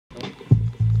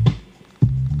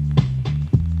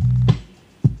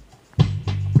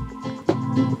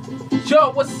Yo,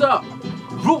 what's up?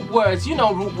 Root Words, you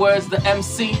know Root Words, the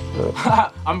MC.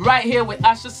 I'm right here with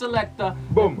Asha Selector.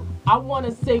 Boom. I want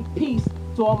to say peace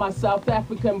to all my South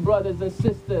African brothers and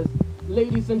sisters.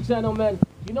 Ladies and gentlemen,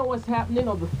 you know what's happening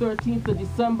on the 13th of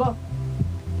December?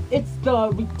 It's the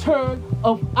return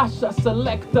of Asha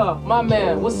Selector. My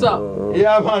man, what's up?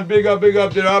 Yeah, man, big up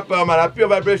the rapper, man. A pure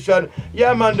vibration.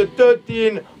 Yeah, man, the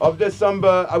 13th of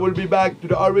December, I will be back to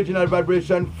the original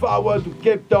vibration. Forward to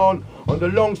Capetown on the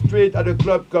long street at the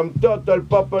club. Come Turtle,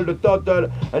 Purple, the Turtle,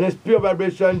 and it's pure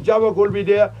vibration. Java will be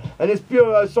there, and it's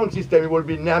pure sound system. It will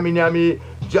be NyamiNyami,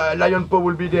 Lion Paw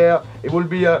will be there. It will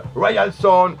be a Royal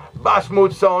sound,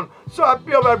 BashMouth sound. So a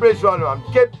pure vibration, man.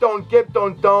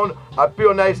 Capetown town, a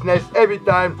pure niceness every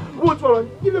time. What's one?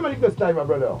 Give him a little time, my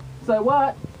brother. Say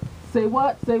what? Say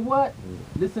what? Say what?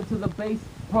 Listen to the bass.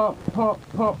 Pump, pump,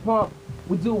 pump, pump.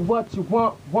 We do what you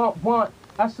want.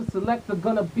 Asha Selector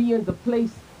gonna be in the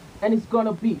place, and it's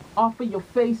gonna be off of your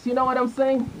face. You know what I'm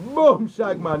saying? Boom,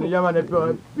 shag, man. Yeah,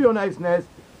 man, pure niceness.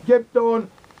 Capetown,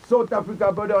 South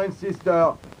Africa, brother and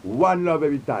sister. One love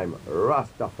every time.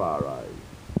 Rastafari.